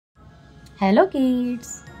Hello kids,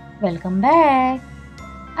 welcome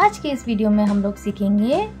back. आज के इस वीडियो में हम लोग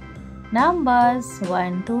सीखेंगे नंबर्स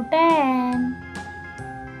 1 to 10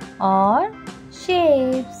 और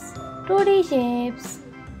शेप्स, 2D शेप्स।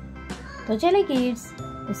 तो चलिए किड्स,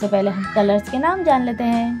 उससे पहले हम कलर्स के नाम जान लेते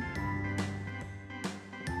हैं।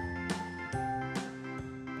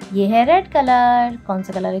 ये है रेड कलर। कौन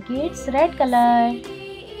सा कलर है किड्स? Red colour.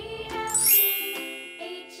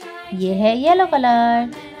 ये है येलो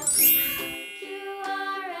कलर।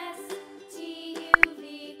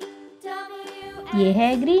 ये है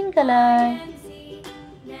ग्रीन कलर।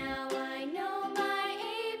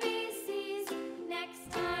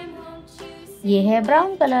 ये है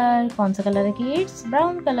ब्राउन कलर। कौन सा कलर है किड्स?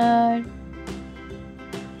 Brown colour.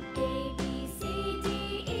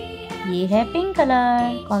 ये है पिंक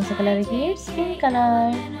कलर। कौन सा कलर है किड्स? Pink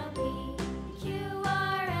colour.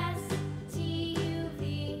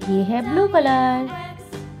 ये है blue colour.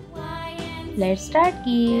 Let's start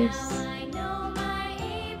kids.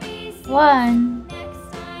 1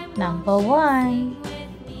 Number 1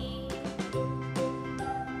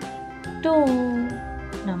 2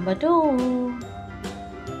 Number 2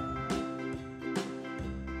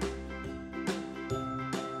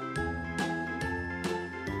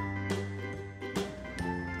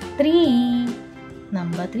 3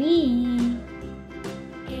 Number 3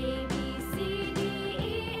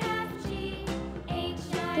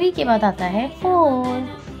 3 के बाद आता है 4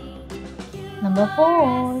 Number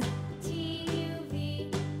 4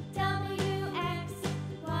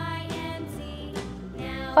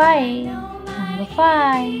 5 Number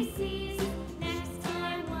 5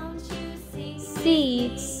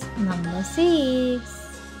 6 Number 6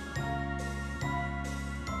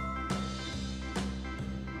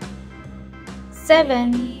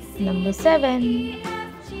 7 Number 7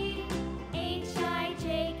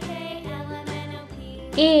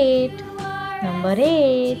 8 Number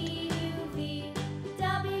 8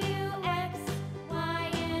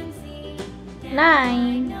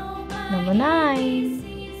 9 Number 9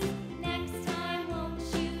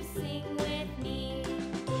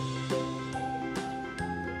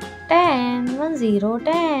 10 1 0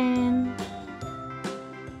 10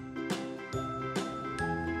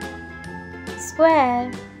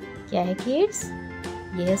 square. क्या है किड्स?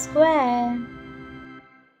 ये है स्क्वायर।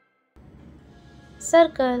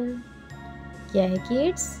 सर्कल। क्या है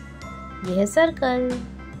किड्स? ये है सर्कल।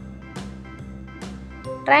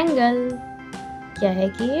 ट्रायंगल। क्या है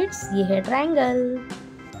किड्स? ये है ट्रायंगल।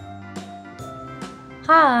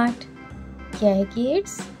 हार्ट। क्या है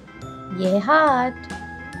किड्स? ये है हार्ट।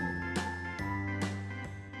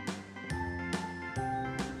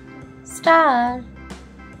 स्टार।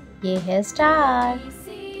 ये है स्टार।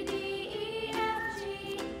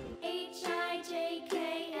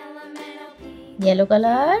 Yellow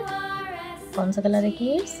colour. कौन सा कलर है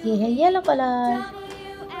किड्स? ये है येलो कलर।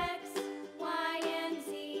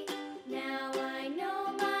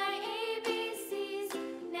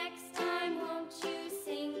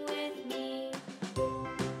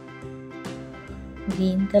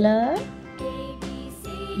 Green colour.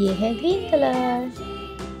 ये है ग्रीन कलर।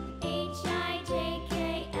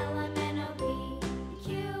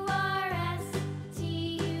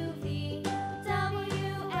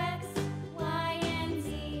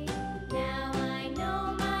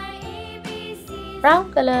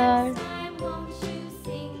 Brown colour.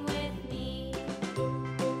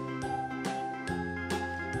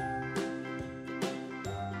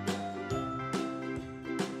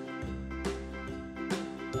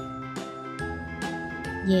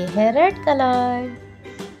 ये है रेड कलर।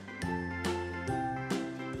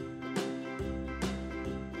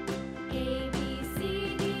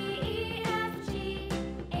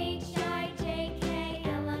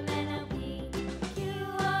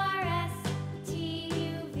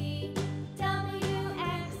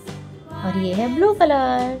 और ये है ब्लू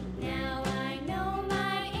कलर।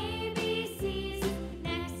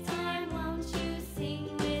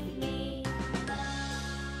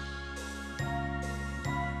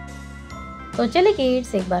 तो चलिए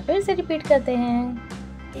किड्स, एक बार फिर से रिपीट करते हैं।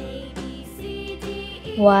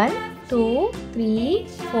 1 2 3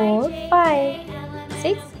 4 5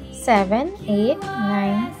 6 7 8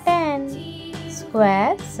 9 10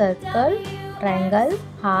 square, circle, triangle,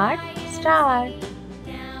 heart, star.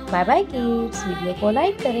 Bye by Keats. Video को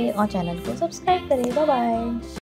लाइक करें और चैनल को सब्सक्राइब करें। Bye bye.